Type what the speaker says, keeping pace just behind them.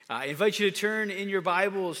I invite you to turn in your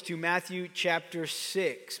Bibles to Matthew chapter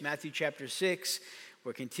 6. Matthew chapter 6,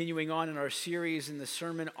 we're continuing on in our series in the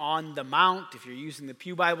Sermon on the Mount. If you're using the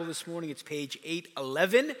Pew Bible this morning, it's page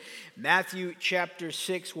 811. Matthew chapter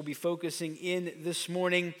 6, we'll be focusing in this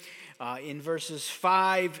morning in verses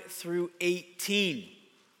 5 through 18.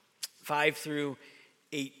 5 through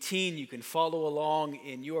 18. You can follow along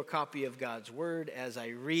in your copy of God's Word as I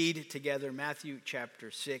read together Matthew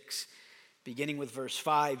chapter 6. Beginning with verse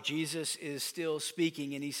 5, Jesus is still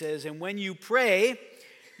speaking, and he says, "And when you pray,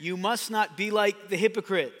 you must not be like the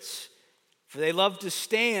hypocrites, for they love to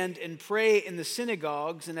stand and pray in the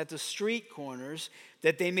synagogues and at the street corners,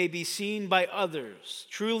 that they may be seen by others.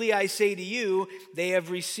 Truly I say to you, they have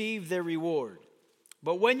received their reward.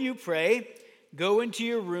 But when you pray, go into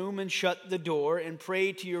your room and shut the door, and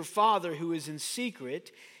pray to your Father who is in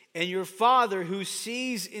secret, and your Father who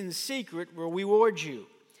sees in secret will reward you.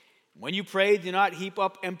 When you pray, do not heap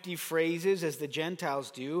up empty phrases as the Gentiles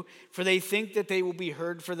do, for they think that they will be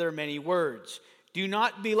heard for their many words. Do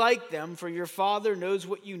not be like them, for your Father knows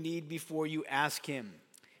what you need before you ask him.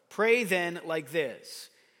 Pray then like this: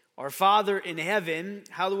 Our Father in heaven,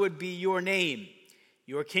 hallowed be your name.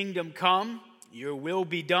 Your kingdom come, your will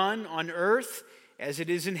be done on earth as it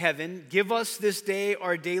is in heaven. Give us this day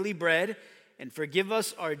our daily bread, and forgive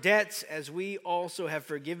us our debts as we also have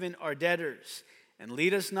forgiven our debtors. And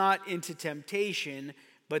lead us not into temptation,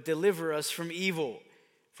 but deliver us from evil.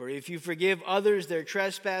 For if you forgive others their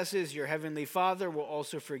trespasses, your heavenly Father will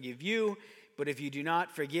also forgive you. But if you do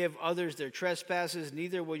not forgive others their trespasses,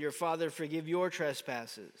 neither will your Father forgive your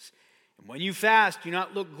trespasses. And when you fast, do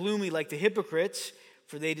not look gloomy like the hypocrites,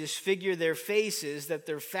 for they disfigure their faces, that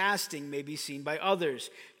their fasting may be seen by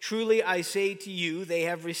others. Truly I say to you, they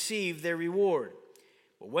have received their reward.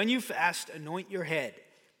 But when you fast, anoint your head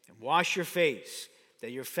and wash your face, that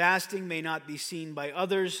your fasting may not be seen by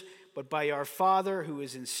others, but by our Father who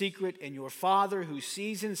is in secret, and your Father who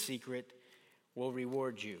sees in secret will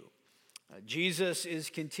reward you." Jesus is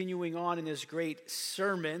continuing on in his great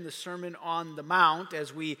sermon, the Sermon on the Mount.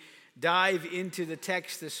 As we dive into the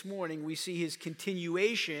text this morning, we see his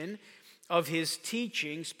continuation of his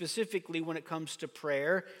teaching, specifically when it comes to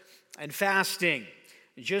prayer and fasting.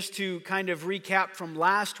 Just to kind of recap from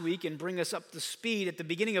last week and bring us up to speed, at the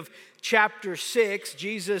beginning of chapter 6,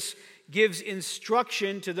 Jesus gives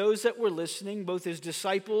instruction to those that were listening, both his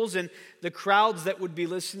disciples and the crowds that would be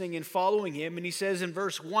listening and following him. And he says in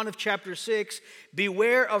verse 1 of chapter 6,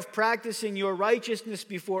 "Beware of practicing your righteousness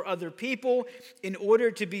before other people in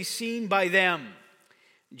order to be seen by them."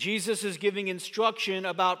 Jesus is giving instruction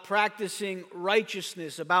about practicing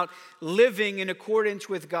righteousness, about living in accordance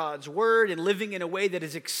with God's word and living in a way that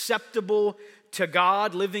is acceptable to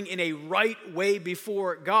God, living in a right way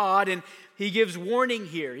before God. And he gives warning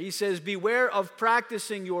here. He says, beware of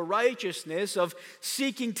practicing your righteousness, of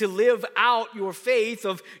seeking to live out your faith,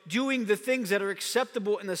 of doing the things that are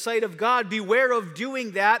acceptable in the sight of God. Beware of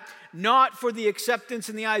doing that, not for the acceptance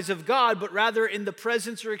in the eyes of God, but rather in the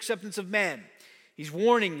presence or acceptance of men. He's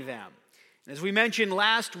warning them. As we mentioned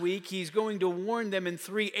last week, he's going to warn them in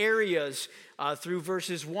three areas through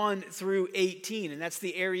verses 1 through 18. And that's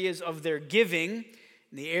the areas of their giving,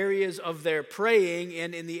 in the areas of their praying,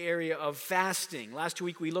 and in the area of fasting. Last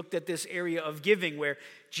week we looked at this area of giving, where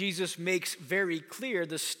Jesus makes very clear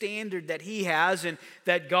the standard that he has and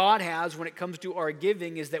that God has when it comes to our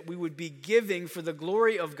giving is that we would be giving for the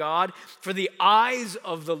glory of God, for the eyes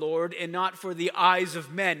of the Lord, and not for the eyes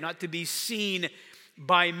of men, not to be seen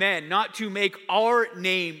by men, not to make our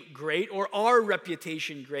name great or our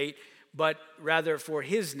reputation great, but rather for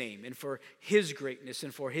his name and for his greatness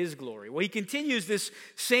and for his glory. Well, he continues this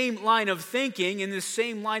same line of thinking and this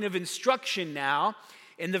same line of instruction now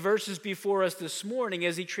in the verses before us this morning,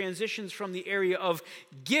 as he transitions from the area of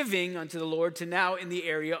giving unto the Lord to now in the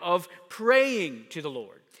area of praying to the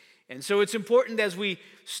Lord. And so it's important as we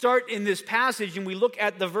start in this passage and we look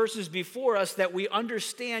at the verses before us that we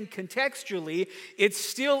understand contextually it's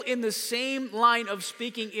still in the same line of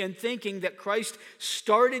speaking and thinking that Christ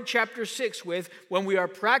started chapter 6 with, when we are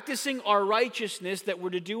practicing our righteousness, that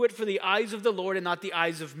we're to do it for the eyes of the Lord and not the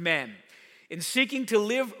eyes of men. In seeking to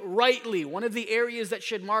live rightly, one of the areas that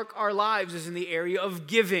should mark our lives is in the area of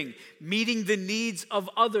giving, meeting the needs of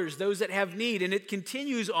others, those that have need. And it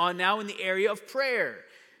continues on now in the area of prayer.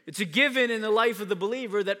 It's a given in the life of the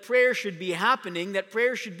believer that prayer should be happening, that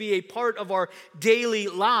prayer should be a part of our daily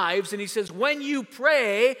lives. And he says, when you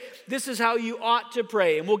pray, this is how you ought to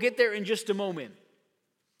pray. And we'll get there in just a moment.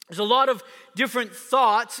 There's a lot of different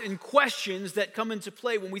thoughts and questions that come into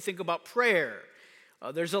play when we think about prayer.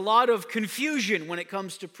 There's a lot of confusion when it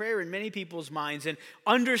comes to prayer in many people's minds and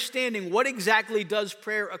understanding what exactly does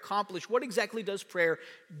prayer accomplish, what exactly does prayer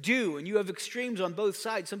do. And you have extremes on both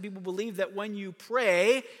sides. Some people believe that when you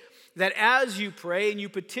pray, that as you pray and you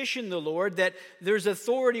petition the Lord, that there's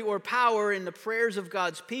authority or power in the prayers of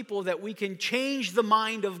God's people, that we can change the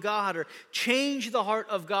mind of God or change the heart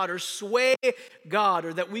of God or sway God,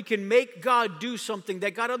 or that we can make God do something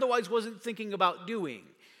that God otherwise wasn't thinking about doing.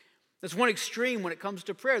 That's one extreme when it comes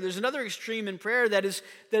to prayer. There's another extreme in prayer that is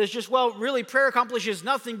just, well, really prayer accomplishes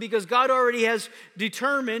nothing because God already has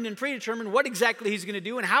determined and predetermined what exactly he's going to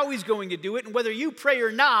do and how he's going to do it. And whether you pray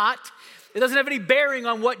or not, it doesn't have any bearing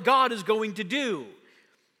on what God is going to do.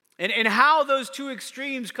 And how those two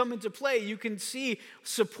extremes come into play, you can see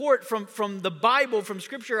support from the Bible, from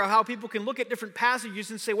Scripture, or how people can look at different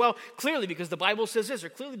passages and say, well, clearly because the Bible says this, or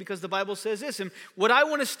clearly because the Bible says this. And what I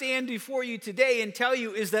want to stand before you today and tell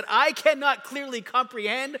you is that I cannot clearly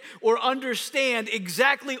comprehend or understand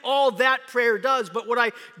exactly all that prayer does. But what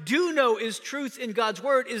I do know is truth in God's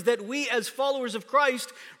Word is that we as followers of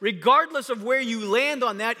Christ, regardless of where you land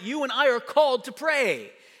on that, you and I are called to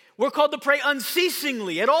pray. We're called to pray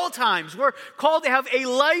unceasingly at all times. We're called to have a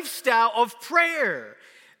lifestyle of prayer,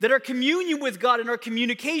 that our communion with God and our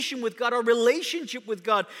communication with God, our relationship with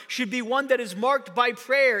God should be one that is marked by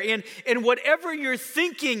prayer. And whatever your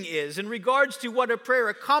thinking is in regards to what a prayer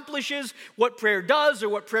accomplishes, what prayer does or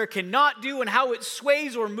what prayer cannot do, and how it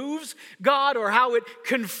sways or moves God or how it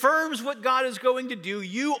confirms what God is going to do,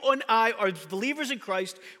 you and I are believers in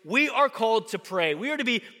Christ. We are called to pray. We are to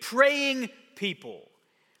be praying people.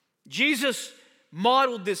 Jesus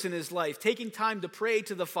modeled this in his life, taking time to pray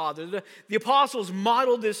to the Father. The apostles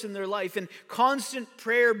modeled this in their life in constant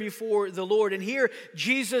prayer before the Lord. And here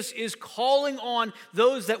Jesus is calling on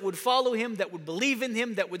those that would follow him, that would believe in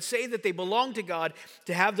him, that would say that they belong to God,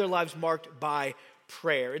 to have their lives marked by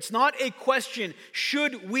prayer. It's not a question,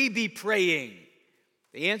 should we be praying?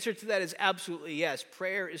 The answer to that is absolutely yes.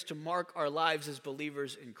 Prayer is to mark our lives as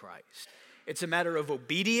believers in Christ. It's a matter of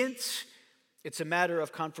obedience. It's a matter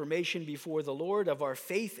of confirmation before the Lord of our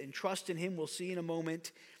faith and trust in him. We'll see in a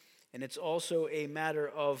moment. And it's also a matter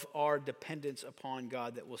of our dependence upon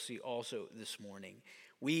God that we'll see also this morning.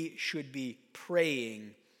 We should be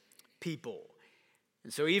praying people.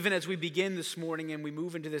 And so even as we begin this morning and we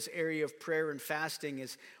move into this area of prayer and fasting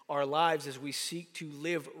as our lives, as we seek to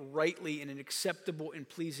live rightly in an acceptable and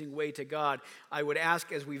pleasing way to God, I would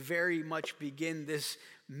ask as we very much begin this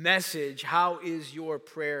message, how is your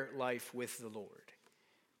prayer life with the Lord?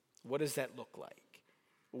 What does that look like?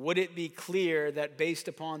 Would it be clear that based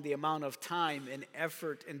upon the amount of time and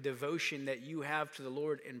effort and devotion that you have to the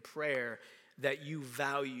Lord in prayer, that you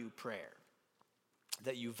value prayer?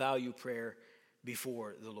 That you value prayer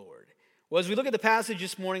before the Lord? Well, as we look at the passage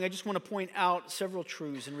this morning, I just want to point out several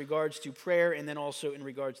truths in regards to prayer and then also in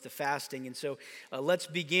regards to fasting. And so let's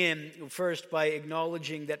begin first by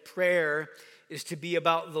acknowledging that prayer is to be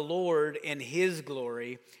about the Lord and his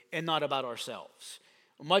glory and not about ourselves.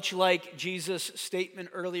 Much like Jesus' statement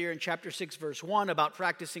earlier in chapter 6, verse 1 about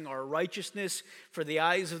practicing our righteousness for the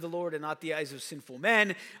eyes of the Lord and not the eyes of sinful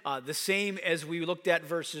men, the same as we looked at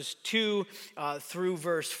verses 2 through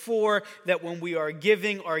verse 4, that when we are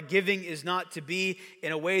giving, our giving is not to be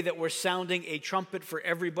in a way that we're sounding a trumpet for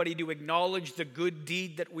everybody to acknowledge the good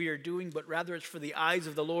deed that we are doing, but rather it's for the eyes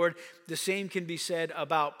of the Lord. The same can be said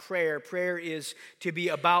about prayer. Prayer is to be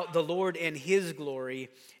about the Lord and his glory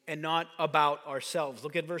and not about ourselves.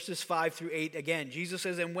 Look at verses 5 through 8 again. Jesus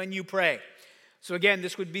says, and when you pray. So again,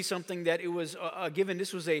 this would be something that it was given.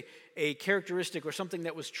 This was a characteristic or something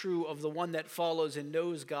that was true of the one that follows and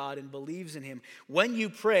knows God and believes in him. When you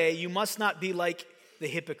pray, you must not be like the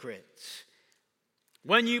hypocrites.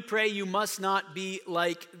 When you pray, you must not be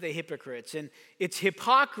like the hypocrites. And it's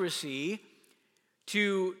hypocrisy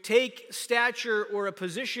to take stature or a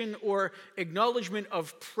position or acknowledgement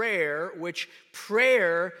of prayer, which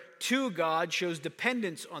prayer to God shows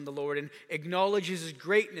dependence on the Lord and acknowledges his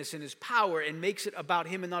greatness and his power and makes it about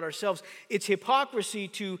him and not ourselves. It's hypocrisy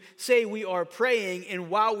to say we are praying and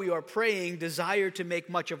while we are praying desire to make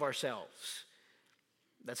much of ourselves.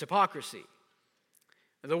 That's hypocrisy.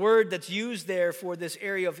 The word that's used there for this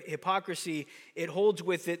area of hypocrisy, it holds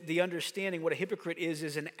with it the understanding what a hypocrite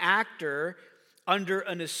is an actor under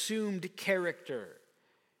an assumed character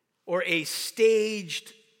or a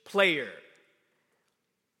staged player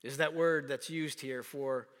is that word that's used here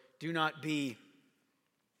for do not be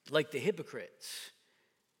like the hypocrites,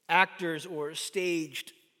 actors or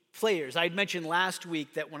staged players. I'd mentioned last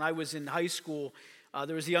week that when I was in high school,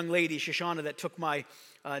 there was a young lady, Shoshana, that took my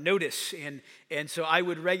notice. And so I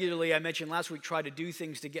would regularly, I mentioned last week, try to do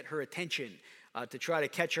things to get her attention. to try to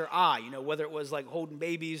catch her eye, whether it was like holding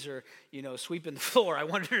babies or, sweeping the floor. I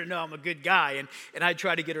wanted her to know I'm a good guy, and I'd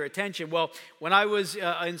try to get her attention. Well, when I was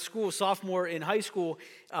in school, sophomore in high school,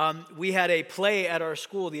 we had a play at our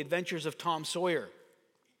school, The Adventures of Tom Sawyer.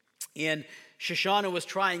 And Shoshana was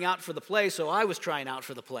trying out for the play, so I was trying out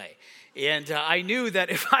for the play. And I knew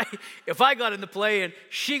that if I got in the play and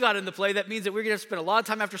she got in the play, that means that we're going to spend a lot of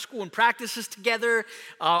time after school in practices together.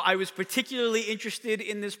 I was particularly interested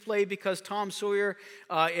in this play because Tom Sawyer,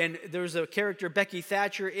 and there was a character, Becky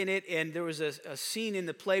Thatcher, in it, and there was a scene in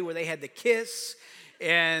the play where they had the kiss.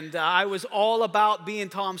 And I was all about being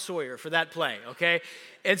Tom Sawyer for that play, okay?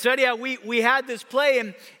 And so anyhow, we had this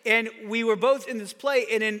play, and we were both in this play,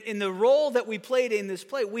 and in the role that we played in this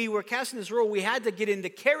play, we were casting this role, we had to get into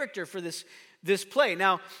character for this play.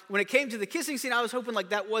 Now, when it came to the kissing scene, I was hoping like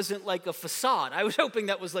that wasn't like a facade. I was hoping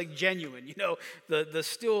that was like genuine, the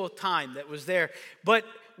still time that was there. But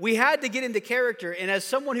we had to get into character, and as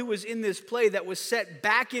someone who was in this play that was set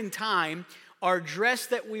back in time, our dress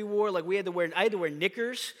that we wore, like I had to wear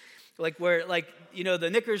knickers, the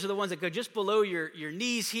knickers are the ones that go just below your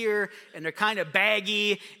knees here, and they're kind of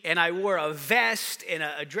baggy, and I wore a vest and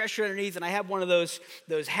a dress shirt underneath, and I had one of those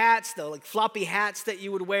hats, the like floppy hats that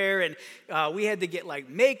you would wear, and we had to get like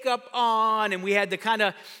makeup on, and we had to kind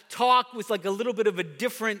of talk with like a little bit of a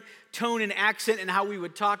different tone and accent and how we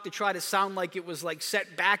would talk to try to sound like it was like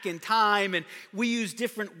set back in time. And we used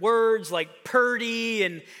different words like purdy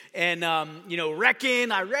and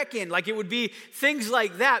reckon, I reckon. Like it would be things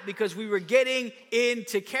like that because we were getting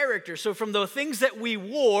into character. So from the things that we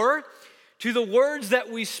wore to the words that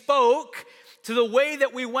we spoke to the way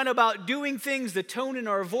that we went about doing things, the tone in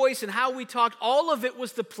our voice and how we talked, all of it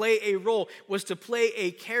was to play a role, was to play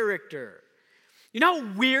a character. You know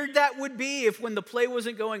how weird that would be if when the play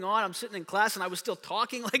wasn't going on, I'm sitting in class and I was still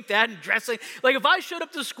talking like that and dressing. Like if I showed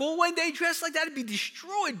up to school one day dressed like that, I'd be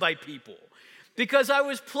destroyed by people because I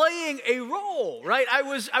was playing a role, right? I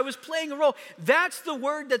was playing a role. That's the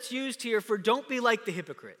word that's used here for don't be like the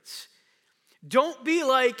hypocrites. Don't be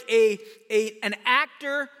like an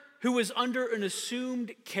actor who is under an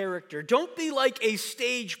assumed character. Don't be like a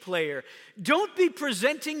stage player. Don't be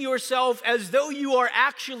presenting yourself as though you are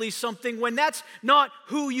actually something when that's not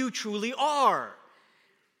who you truly are.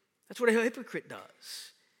 That's what a hypocrite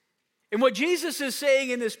does. And what Jesus is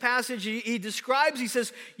saying in this passage, he describes, he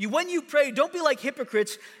says, when you pray, don't be like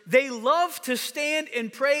hypocrites. They love to stand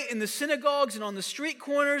and pray in the synagogues and on the street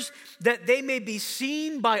corners that they may be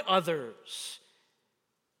seen by others.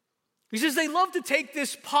 He says they love to take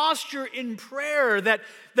this posture in prayer that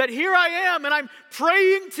here I am and I'm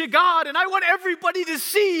praying to God and I want everybody to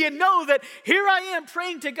see and know that here I am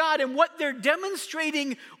praying to God, and what they're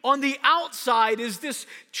demonstrating on the outside is this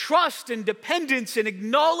trust and dependence and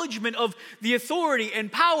acknowledgement of the authority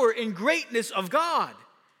and power and greatness of God.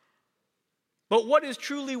 But what is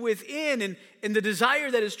truly within and the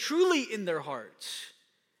desire that is truly in their hearts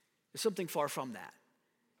is something far from that.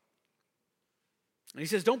 And he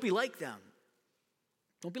says, don't be like them.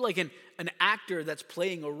 Don't be like an actor that's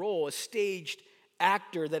playing a role, a staged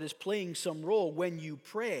actor that is playing some role when you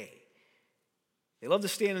pray. They love to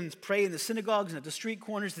stand and pray in the synagogues and at the street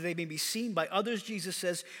corners that they may be seen by others. Jesus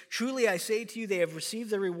says, truly I say to you, they have received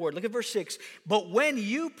their reward. Look at verse 6. But when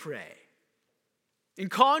you pray, in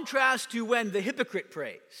contrast to when the hypocrite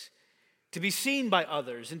prays, to be seen by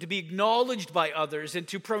others and to be acknowledged by others and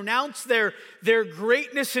to pronounce their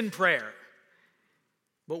greatness in prayer,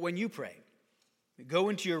 but when you pray, go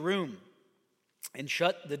into your room and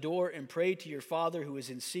shut the door and pray to your Father who is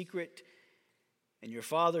in secret, and your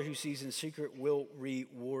Father who sees in secret will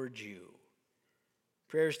reward you.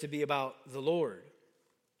 Prayer is to be about the Lord.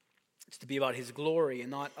 It's to be about His glory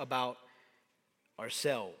and not about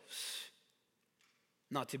ourselves,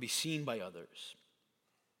 not to be seen by others.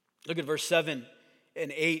 Look at verse 7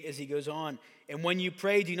 and 8 as he goes on. And when you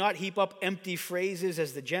pray, do not heap up empty phrases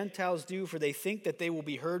as the Gentiles do, for they think that they will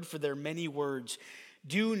be heard for their many words.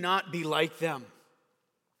 Do not be like them,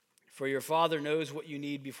 for your Father knows what you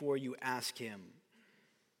need before you ask Him.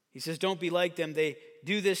 He says, don't be like them. They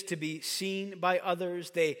do this to be seen by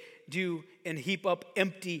others. They do and heap up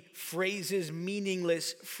empty phrases,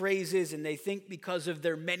 meaningless phrases, and they think because of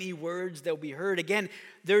their many words they'll be heard. Again,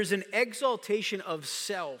 there's an exaltation of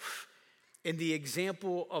self in the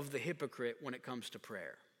example of the hypocrite when it comes to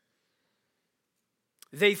prayer.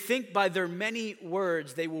 They think by their many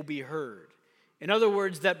words they will be heard. In other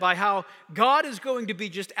words, that by how God is going to be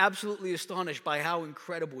just absolutely astonished by how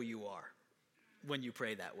incredible you are when you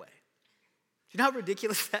pray that way. Do you know how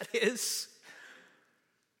ridiculous that is?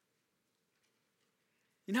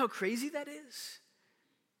 You know how crazy that is?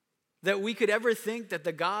 that we could ever think that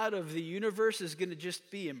the God of the universe is going to just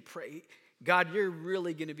be impressed. God, you're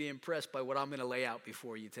really going to be impressed by what I'm going to lay out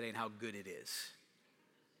before you today and how good it is.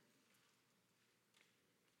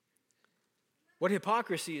 What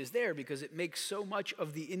hypocrisy is there, because it makes so much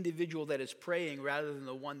of the individual that is praying rather than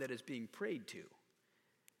the one that is being prayed to.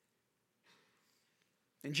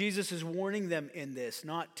 And Jesus is warning them in this,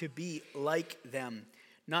 not to be like them,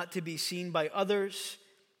 not to be seen by others,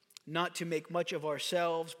 not to make much of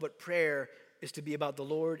ourselves, but prayer is to be about the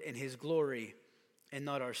Lord and his glory and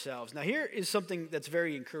not ourselves. Now, here is something that's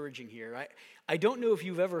very encouraging here. I don't know if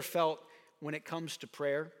you've ever felt, when it comes to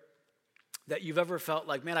prayer, that you've ever felt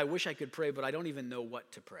like, man, I wish I could pray, but I don't even know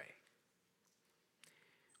what to pray.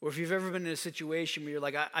 Or if you've ever been in a situation where you're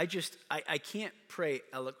like, I can't pray.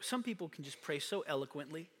 Some people can just pray so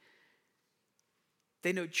eloquently.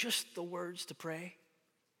 They know just the words to pray.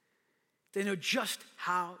 They know just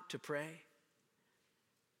how to pray.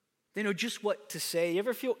 They know just what to say. You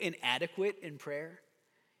ever feel inadequate in prayer?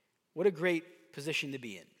 What a great position to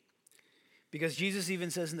be in. Because Jesus even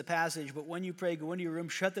says in the passage, but when you pray, go into your room,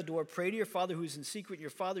 shut the door, pray to your Father who is in secret, and your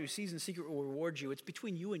Father who sees in secret will reward you. It's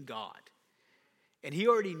between you and God. And he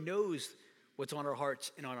already knows what's on our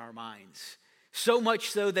hearts and on our minds. So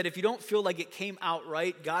much so that if you don't feel like it came out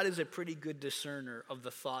right, God is a pretty good discerner of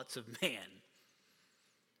the thoughts of man.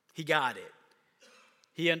 He got it.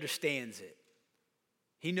 He understands it.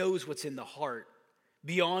 He knows what's in the heart.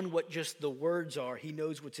 Beyond what just the words are, he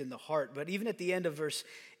knows what's in the heart. But even at the end of verse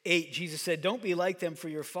 8, Jesus said, don't be like them, for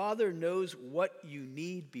your Father knows what you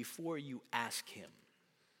need before you ask him.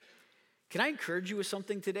 Can I encourage you with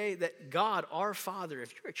something today? That God, our Father,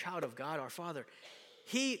 if you're a child of God, our Father,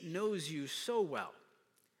 he knows you so well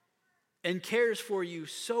and cares for you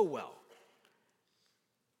so well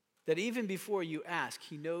that even before you ask,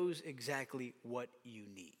 he knows exactly what you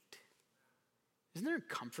need. Isn't there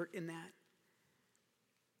comfort in that?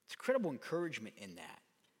 It's incredible encouragement in that.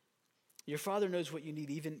 Your Father knows what you need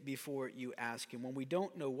even before you ask him. When we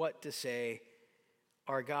don't know what to say,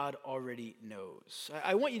 our God already knows.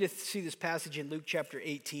 I want you to see this passage in Luke chapter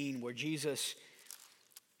 18 where Jesus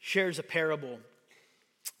shares a parable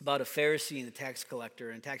about a Pharisee and a tax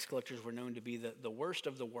collector. And tax collectors were known to be the worst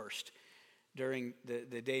of the worst during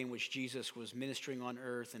the day in which Jesus was ministering on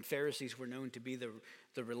earth. And Pharisees were known to be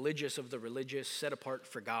the religious of the religious, set apart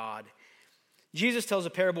for God. Jesus tells a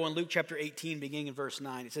parable in Luke chapter 18, beginning in verse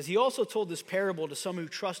 9. It says, he also told this parable to some who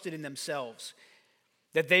trusted in themselves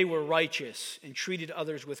that they were righteous and treated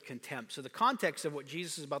others with contempt. So the context of what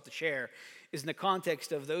Jesus is about to share is in the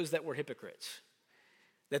context of those that were hypocrites.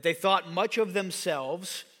 That they thought much of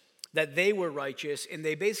themselves, that they were righteous, and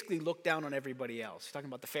they basically looked down on everybody else. He's talking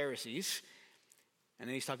about the Pharisees, and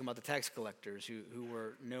then he's talking about the tax collectors who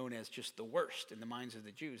were known as just the worst in the minds of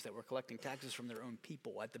the Jews, that were collecting taxes from their own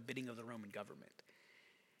people at the bidding of the Roman government.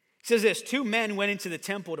 He says this, 2 men went into the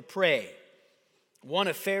temple to pray, one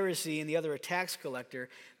a Pharisee and the other a tax collector.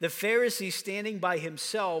 The Pharisee, standing by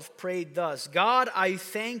himself, prayed thus, God, I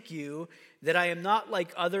thank you that I am not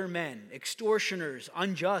like other men, extortioners,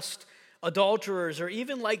 unjust, adulterers, or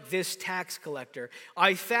even like this tax collector.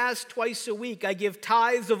 I fast twice a week. I give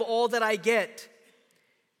tithes of all that I get.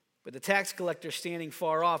 But the tax collector, standing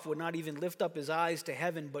far off, would not even lift up his eyes to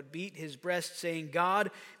heaven, but beat his breast, saying,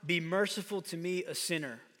 God, be merciful to me, a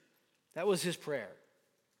sinner. That was his prayer.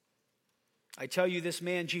 I tell you, this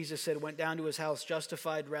man, Jesus said, went down to his house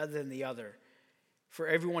justified rather than the other. For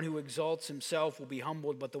everyone who exalts himself will be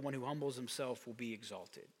humbled, but the one who humbles himself will be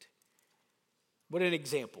exalted. What an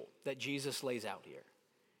example that Jesus lays out here.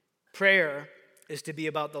 Prayer is to be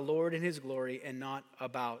about the Lord and his glory and not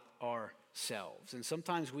about ourselves. And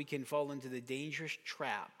sometimes we can fall into the dangerous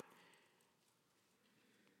trap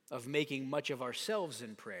of making much of ourselves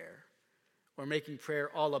in prayer, or making prayer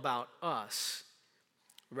all about us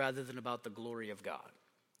rather than about the glory of God.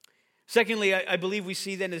 Secondly, I believe we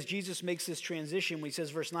see then as Jesus makes this transition, when he says,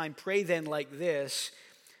 verse 9, pray then like this,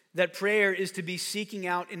 that prayer is to be seeking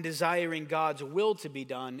out and desiring God's will to be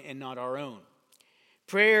done and not our own.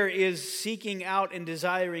 Prayer is seeking out and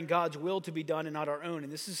desiring God's will to be done and not our own.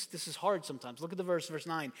 And this is hard sometimes. Look at the verse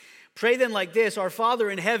 9. Pray then like this, our Father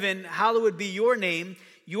in heaven, hallowed be your name,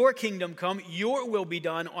 your kingdom come, your will be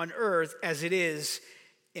done on earth as it is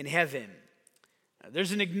in heaven.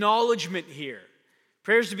 There's an acknowledgement here.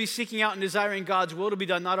 Prayer is to be seeking out and desiring God's will to be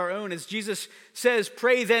done, not our own. As Jesus says,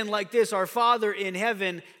 pray then like this, our Father in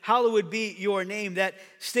heaven, hallowed be your name. That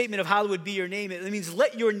statement of hallowed be your name, it means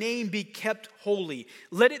let your name be kept holy.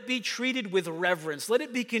 Let it be treated with reverence. Let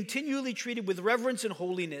it be continually treated with reverence and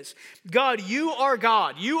holiness. God, you are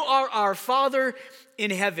God. You are our Father in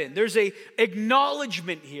heaven. There's an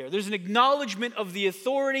acknowledgement here. There's an acknowledgement of the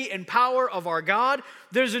authority and power of our God.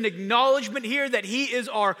 There's an acknowledgement here that he is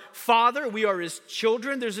our Father. We are his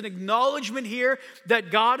children. There's an acknowledgement here that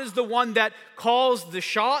God is the one that calls the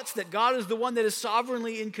shots, that God is the one that is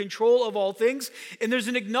sovereignly in control of all things. And there's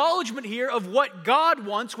an acknowledgement here of what God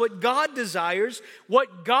wants, what God desires,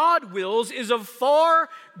 what God wills is of far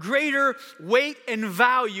greater weight and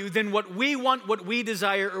value than what we want, what we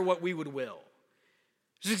desire, or what we would will.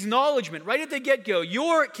 There's acknowledgement right at the get-go.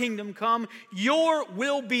 Your kingdom come, your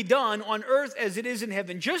will be done on earth as it is in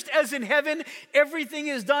heaven. Just as in heaven, everything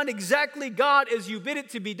is done exactly, God, as you bid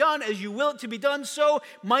it to be done, as you will it to be done, so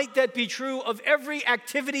might that be true of every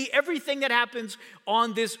activity, everything that happens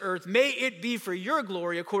on this earth. May it be for your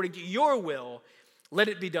glory, according to your will. Let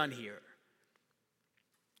it be done here.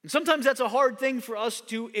 And sometimes that's a hard thing for us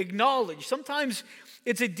to acknowledge. Sometimes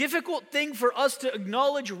it's a difficult thing for us to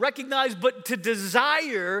acknowledge, recognize, but to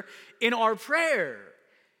desire in our prayer.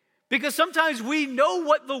 Because sometimes we know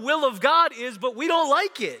what the will of God is, but we don't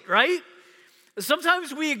like it, right?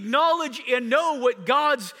 Sometimes we acknowledge and know what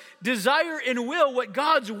God's desire and will, what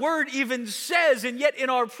God's word even says, and yet in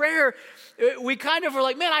our prayer, we kind of are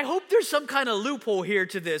like, man, I hope there's some kind of loophole here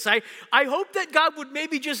to this. I hope that God would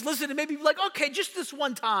maybe just listen and maybe be like, okay, just this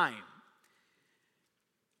one time.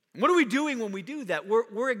 What are we doing when we do that?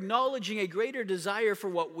 We're acknowledging a greater desire for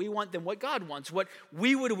what we want than what God wants, what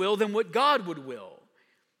we would will than what God would will.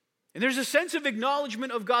 And there's a sense of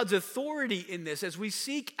acknowledgement of God's authority in this as we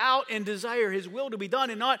seek out and desire his will to be done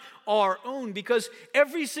and not our own, because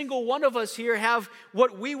every single one of us here have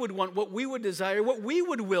what we would want, what we would desire, what we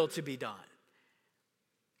would will to be done.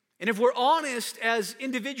 And if we're honest as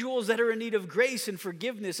individuals that are in need of grace and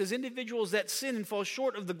forgiveness, as individuals that sin and fall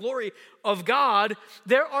short of the glory of God,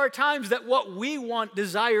 there are times that what we want,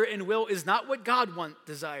 desire, and will is not what God wants,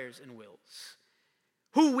 desires, and wills.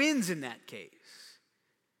 Who wins in that case?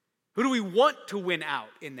 Who do we want to win out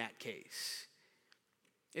in that case?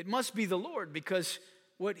 It must be the Lord, because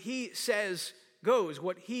what he says goes.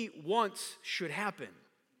 What he wants should happen.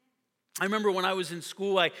 I remember when I was in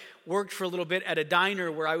school, I worked for a little bit at a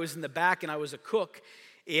diner where I was in the back and I was a cook.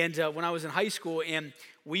 And when I was in high school, and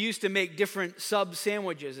we used to make different sub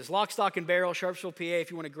sandwiches. It's Lock, Stock, and Barrel, Sharpsville, PA.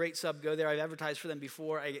 If you want a great sub, go there. I've advertised for them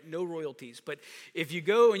before. I get no royalties. But if you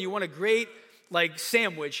go and you want a great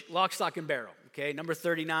sandwich, Lock, Stock, and Barrel. Okay, number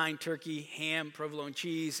 39, turkey, ham, provolone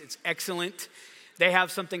cheese. It's excellent. They have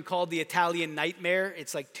something called the Italian Nightmare.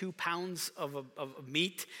 It's like 2 pounds of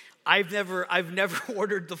meat. I've never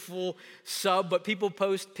ordered the full sub, but people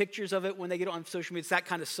post pictures of it when they get on social media. It's that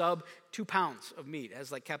kind of sub, 2 pounds of meat. It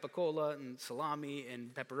has like capicola and salami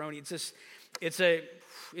and pepperoni.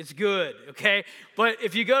 It's good, okay? But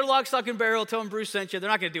if you go to Lock, Stock, and Barrel, tell them Bruce sent you. They're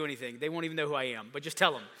not going to do anything. They won't even know who I am, but just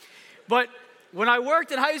tell them. But when I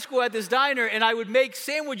worked in high school at this diner and I would make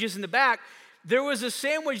sandwiches in the back, there was a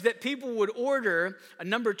sandwich that people would order, a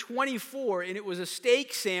number 24, and it was a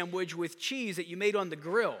steak sandwich with cheese that you made on the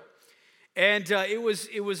grill. And it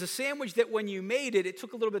was a sandwich that when you made it, it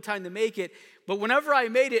took a little bit of time to make it. But whenever I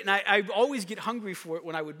made it, and I always get hungry for it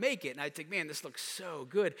when I would make it, and I'd think, man, this looks so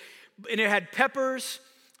good. And it had peppers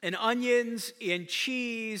and onions and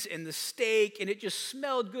cheese and the steak, and it just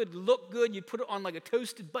smelled good, looked good. You'd put it on like a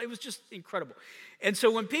toasted bun. It was just incredible. And so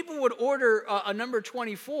when people would order a number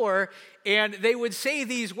 24 and they would say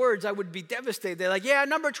these words, I would be devastated. They're like, yeah,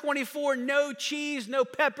 number 24, no cheese, no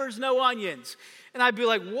peppers, no onions. And I'd be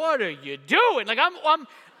like, what are you doing? Like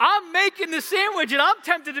I'm making the sandwich and I'm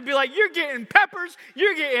tempted to be like, you're getting peppers,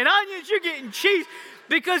 you're getting onions, you're getting cheese,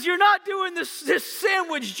 because you're not doing this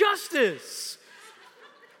sandwich justice.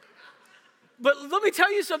 But let me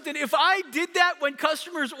tell you something. If I did that when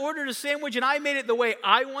customers ordered a sandwich and I made it the way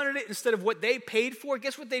I wanted it instead of what they paid for,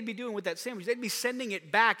 guess what they'd be doing with that sandwich? They'd be sending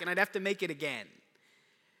it back and I'd have to make it again.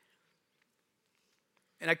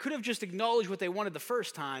 And I could have just acknowledged what they wanted the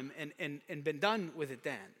first time and been done with it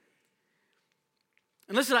then.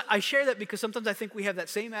 And listen, I share that because sometimes I think we have that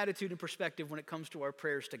same attitude and perspective when it comes to our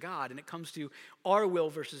prayers to God, and it comes to our will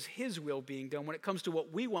versus his will being done. When it comes to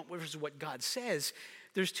what we want versus what God says,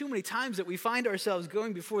 there's too many times that we find ourselves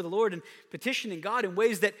going before the Lord and petitioning God in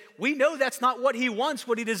ways that we know that's not what he wants,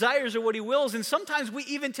 what he desires, or what he wills. And sometimes we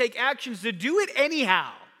even take actions to do it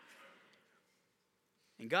anyhow.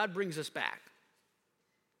 And God brings us back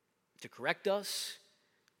to correct us,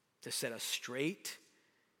 to set us straight,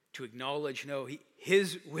 to acknowledge, no,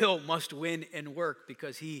 his will must win and work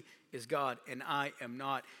because he is God and I am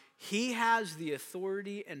not. He has the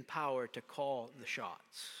authority and power to call the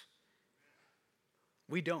shots.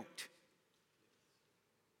 We don't.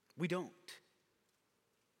 We don't.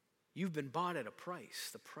 You've been bought at a price,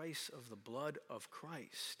 the price of the blood of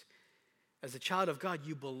Christ. As a child of God,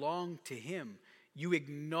 you belong to him. You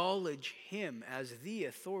acknowledge him as the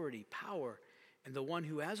authority, power, and the one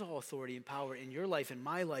who has all authority and power in your life and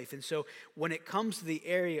my life. And so when it comes to the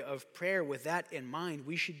area of prayer with that in mind,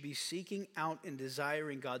 we should be seeking out and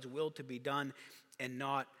desiring God's will to be done and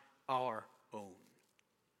not our own.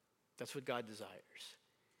 That's what God desires.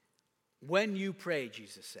 When you pray,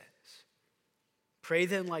 Jesus says, pray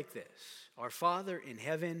then like this: Our Father in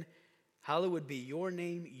heaven, hallowed be your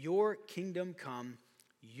name, your kingdom come,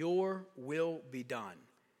 your will be done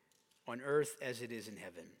on earth as it is in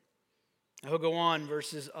heaven. He'll go on,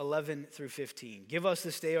 verses 11 through 15. Give us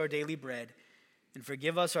this day our daily bread, and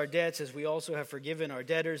forgive us our debts as we also have forgiven our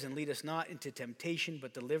debtors, and lead us not into temptation,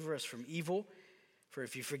 but deliver us from evil. For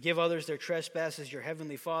if you forgive others their trespasses, your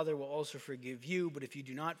heavenly Father will also forgive you. But if you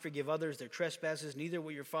do not forgive others their trespasses, neither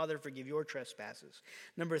will your Father forgive your trespasses.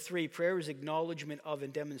 Number 3, prayer is acknowledgement of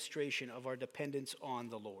and demonstration of our dependence on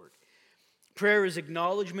the Lord. Prayer is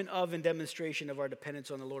acknowledgement of and demonstration of our dependence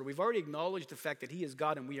on the Lord. We've already acknowledged the fact that he is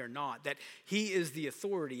God and we are not, that he is the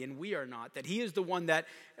authority and we are not, that he is the one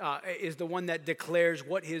that declares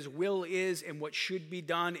what his will is and what should be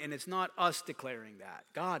done, and it's not us declaring that.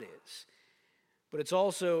 God is. But it's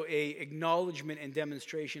also an acknowledgement and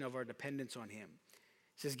demonstration of our dependence on him.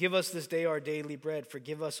 It says, give us this day our daily bread,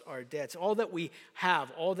 forgive us our debts. All that we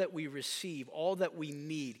have, all that we receive, all that we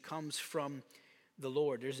need comes from the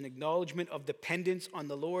Lord. There's an acknowledgement of dependence on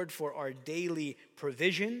the Lord for our daily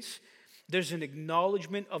provisions. There's an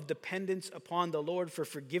acknowledgement of dependence upon the Lord for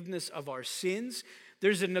forgiveness of our sins.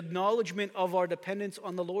 There's an acknowledgement of our dependence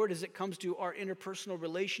on the Lord as it comes to our interpersonal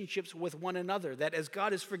relationships with one another, that as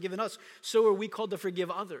God has forgiven us, so are we called to forgive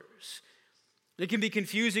others. It can be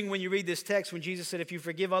confusing when you read this text when Jesus said, if you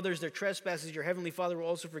forgive others their trespasses, your heavenly Father will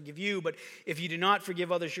also forgive you. But if you do not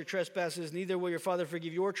forgive others your trespasses, neither will your Father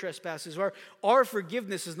forgive your trespasses. Our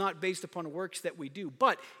forgiveness is not based upon works that we do.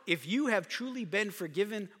 But if you have truly been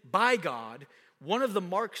forgiven by God, one of the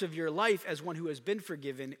marks of your life as one who has been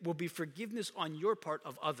forgiven will be forgiveness on your part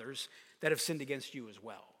of others that have sinned against you as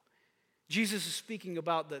well. Jesus is speaking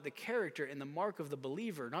about the character and the mark of the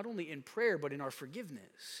believer, not only in prayer, but in our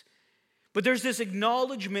forgiveness. But there's this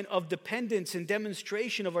acknowledgement of dependence and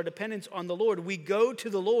demonstration of our dependence on the Lord. We go to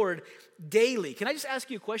the Lord daily. Can I just ask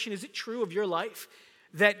you a question? Is it true of your life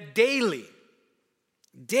that daily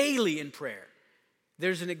in prayer,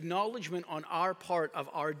 there's an acknowledgement on our part of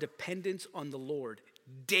our dependence on the Lord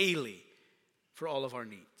daily for all of our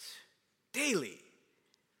needs? Daily.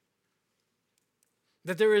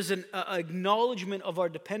 That there is an acknowledgement of our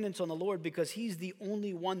dependence on the Lord because he's the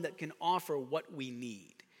only one that can offer what we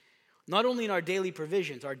need. Not only in our daily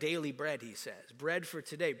provisions, our daily bread, he says, bread for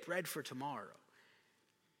today, bread for tomorrow.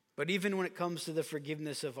 But even when it comes to the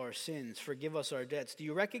forgiveness of our sins, forgive us our debts. Do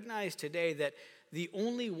you recognize today that the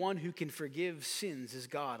only one who can forgive sins is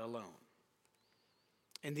God alone?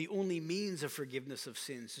 And the only means of forgiveness of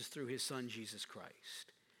sins is through his Son, Jesus Christ.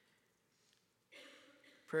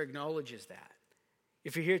 Prayer acknowledges that.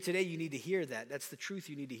 If you're here today, you need to hear that. That's the truth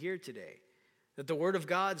you need to hear today. That the Word of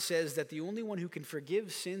God says that the only one who can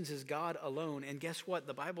forgive sins is God alone. And guess what?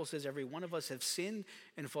 The Bible says every one of us have sinned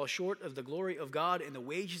and fall short of the glory of God, and the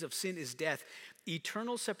wages of sin is death.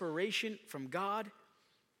 Eternal separation from God,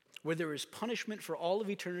 where there is punishment for all of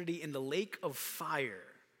eternity in the lake of fire,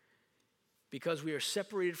 because we are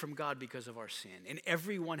separated from God because of our sin. And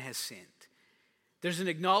everyone has sinned. There's an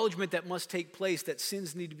acknowledgement that must take place that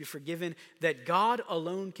sins need to be forgiven, that God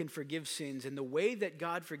alone can forgive sins. And the way that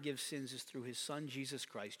God forgives sins is through his Son, Jesus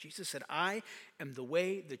Christ. Jesus said, I am the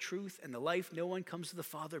way, the truth, and the life. No one comes to the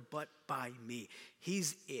Father but by me.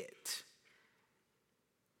 He's it.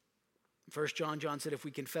 1 John said, if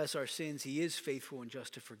we confess our sins, he is faithful and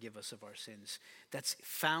just to forgive us of our sins. That's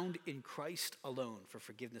found in Christ alone for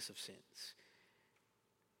forgiveness of sins.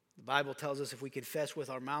 The Bible tells us if we confess with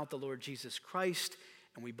our mouth the Lord Jesus Christ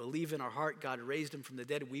and we believe in our heart God raised him from the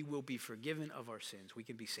dead, we will be forgiven of our sins. We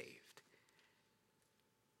can be saved.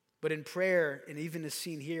 But in prayer, and even as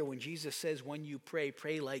seen here, when Jesus says, when you pray,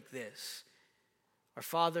 pray like this: Our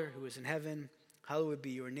Father who is in heaven, hallowed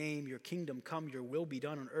be your name, your kingdom come, your will be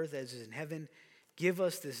done on earth as is in heaven. Give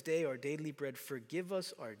us this day our daily bread. Forgive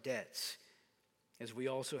us our debts as we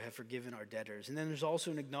also have forgiven our debtors. And then there's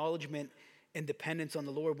also an acknowledgement and dependence on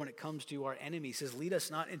the Lord when it comes to our enemies. It says, lead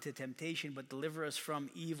us not into temptation, but deliver us from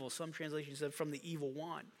evil. Some translations said from the evil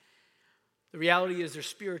one. The reality is there's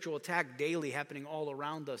spiritual attack daily happening all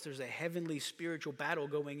around us. There's a heavenly spiritual battle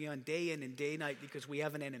going on day in and day night because we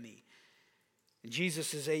have an enemy. And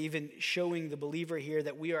Jesus is even showing the believer here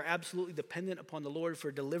that we are absolutely dependent upon the Lord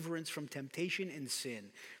for deliverance from temptation and sin,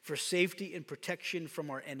 for safety and protection from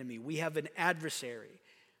our enemy. We have an adversary.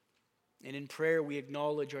 And in prayer, we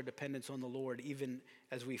acknowledge our dependence on the Lord, even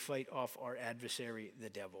as we fight off our adversary, the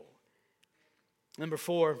devil. Number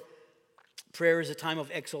 4, prayer is a time of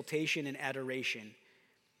exaltation and adoration,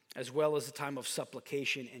 as well as a time of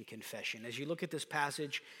supplication and confession. As you look at this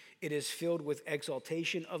passage, it is filled with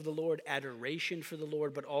exaltation of the Lord, adoration for the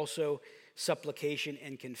Lord, but also supplication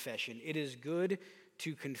and confession. It is good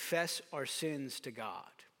to confess our sins to God.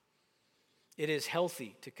 It is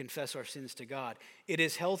healthy to confess our sins to God. It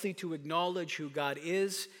is healthy to acknowledge who God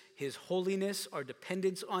is, his holiness, our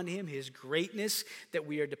dependence on him, his greatness, that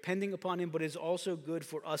we are depending upon him, but it is also good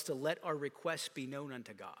for us to let our requests be known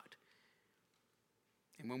unto God.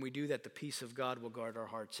 And when we do that, the peace of God will guard our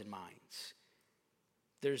hearts and minds.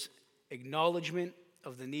 There's acknowledgement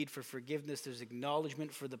of the need for forgiveness. There's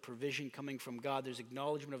acknowledgement for the provision coming from God. There's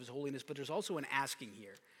acknowledgement of his holiness, but there's also an asking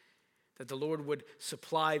here that the Lord would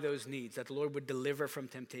supply those needs, that the Lord would deliver from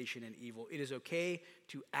temptation and evil. It is okay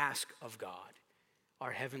to ask of God,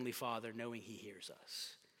 our Heavenly Father, knowing he hears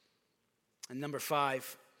us. And number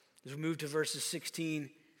 5, as we move to verses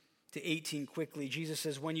 16 to 18 quickly, Jesus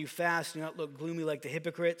says, when you fast, do not look gloomy like the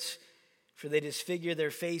hypocrites, for they disfigure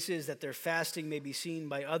their faces, that their fasting may be seen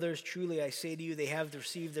by others. Truly, I say to you, they have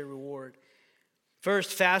received their reward.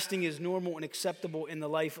 First, fasting is normal and acceptable in the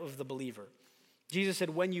life of the believer. Jesus said,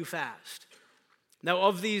 when you fast. Now,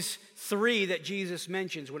 of these 3 that Jesus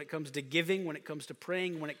mentions, when it comes to giving, when it comes to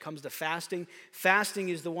praying, when it comes to fasting, fasting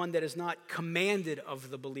is the one that is not commanded of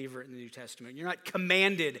the believer in the New Testament. You're not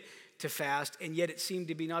commanded to fast, and yet it seemed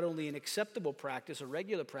to be not only an acceptable practice, a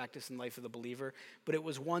regular practice in the life of the believer, but it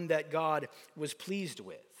was one that God was pleased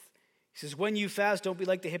with. He says, when you fast, don't be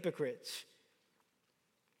like the hypocrites.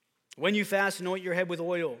 When you fast, anoint your head with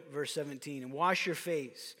oil, verse 17, and wash your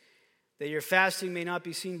face, that your fasting may not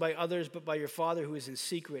be seen by others, but by your Father who is in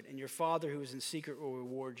secret, and your Father who is in secret will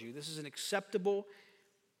reward you. This is an acceptable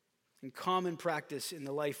and common practice in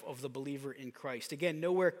the life of the believer in Christ. Again,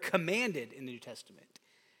 nowhere commanded in the New Testament.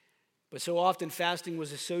 But so often fasting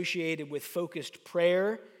was associated with focused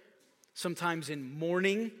prayer, sometimes in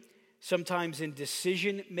mourning, sometimes in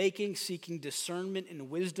decision making, seeking discernment and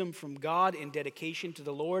wisdom from God in dedication to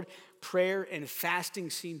the Lord. Prayer and fasting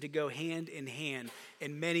seem to go hand in hand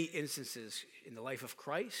in many instances in the life of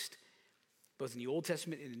Christ, both in the Old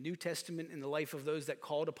Testament and the New Testament, in the life of those that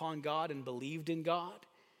called upon God and believed in God.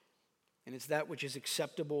 And it's that which is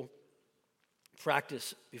acceptable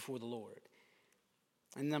practice before the Lord.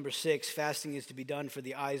 And number 6, fasting is to be done for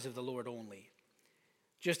the eyes of the Lord only.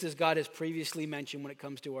 Just as God has previously mentioned when it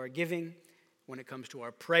comes to our giving, when it comes to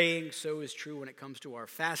our praying, so is true when it comes to our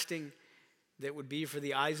fasting, that would be for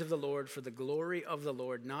the eyes of the Lord, for the glory of the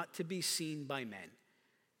Lord, not to be seen by men,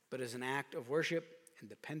 but as an act of worship and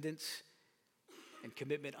dependence and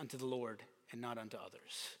commitment unto the Lord and not unto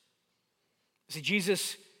others. See,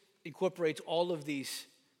 Jesus incorporates all of these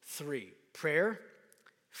 3, prayer,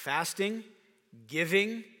 fasting,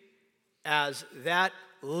 giving, as that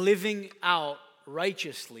living out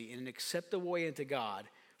righteously in an acceptable way unto God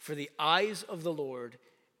for the eyes of the Lord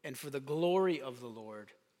and for the glory of the Lord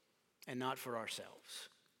and not for ourselves.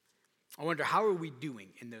 I wonder, how are we doing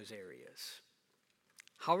in those areas?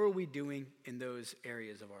 How are we doing in those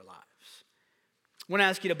areas of our lives? I want to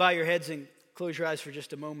ask you to bow your heads and close your eyes for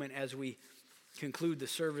just a moment as we conclude the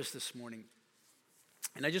service this morning.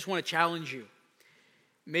 And I just want to challenge you.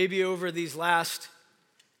 Maybe over these last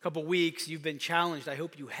couple weeks, you've been challenged, I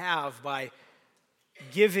hope you have, by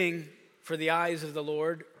giving for the eyes of the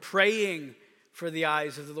Lord, praying for the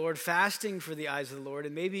eyes of the Lord, fasting for the eyes of the Lord.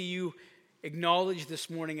 And maybe you acknowledge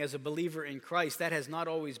this morning as a believer in Christ, that has not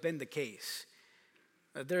always been the case.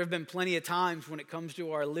 There have been plenty of times when it comes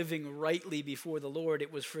to our living rightly before the Lord,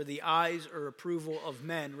 it was for the eyes or approval of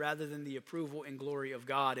men rather than the approval and glory of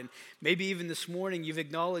God. And maybe even this morning you've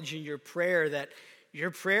acknowledged in your prayer that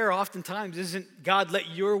your prayer oftentimes isn't, God, let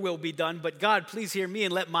your will be done, but God, please hear me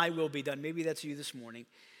and let my will be done. Maybe that's you this morning.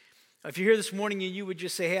 If you're here this morning and you would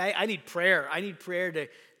just say, hey, I need prayer. I need prayer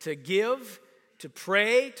to give, to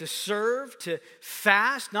pray, to serve, to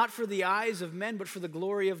fast, not for the eyes of men, but for the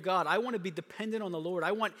glory of God. I want to be dependent on the Lord.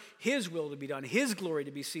 I want his will to be done, his glory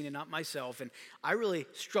to be seen and not myself. And I really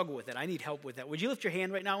struggle with it. I need help with that. Would you lift your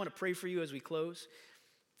hand right now? I want to pray for you as we close.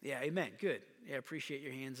 Yeah, amen. Good. Yeah, appreciate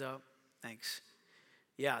your hands up. Thanks.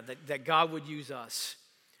 Yeah, that God would use us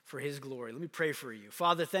for his glory. Let me pray for you.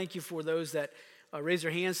 Father, thank you for those that raise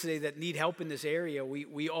their hands today that need help in this area.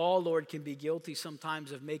 We all, Lord, can be guilty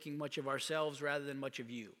sometimes of making much of ourselves rather than much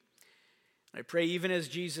of you. I pray even as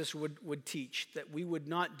Jesus would teach, that we would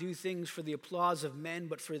not do things for the applause of men,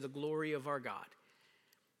 but for the glory of our God.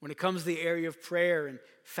 When it comes to the area of prayer and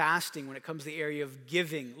fasting, when it comes to the area of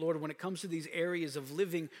giving, Lord, when it comes to these areas of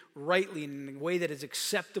living rightly in a way that is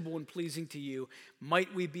acceptable and pleasing to you,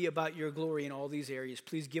 might we be about your glory in all these areas.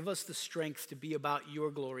 Please give us the strength to be about your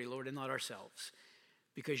glory, Lord, and not ourselves,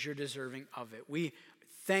 because you're deserving of it. We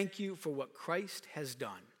thank you for what Christ has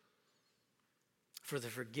done, for the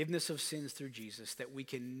forgiveness of sins through Jesus, that we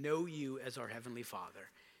can know you as our Heavenly Father.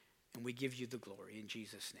 And we give you the glory in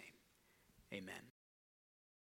Jesus' name. Amen.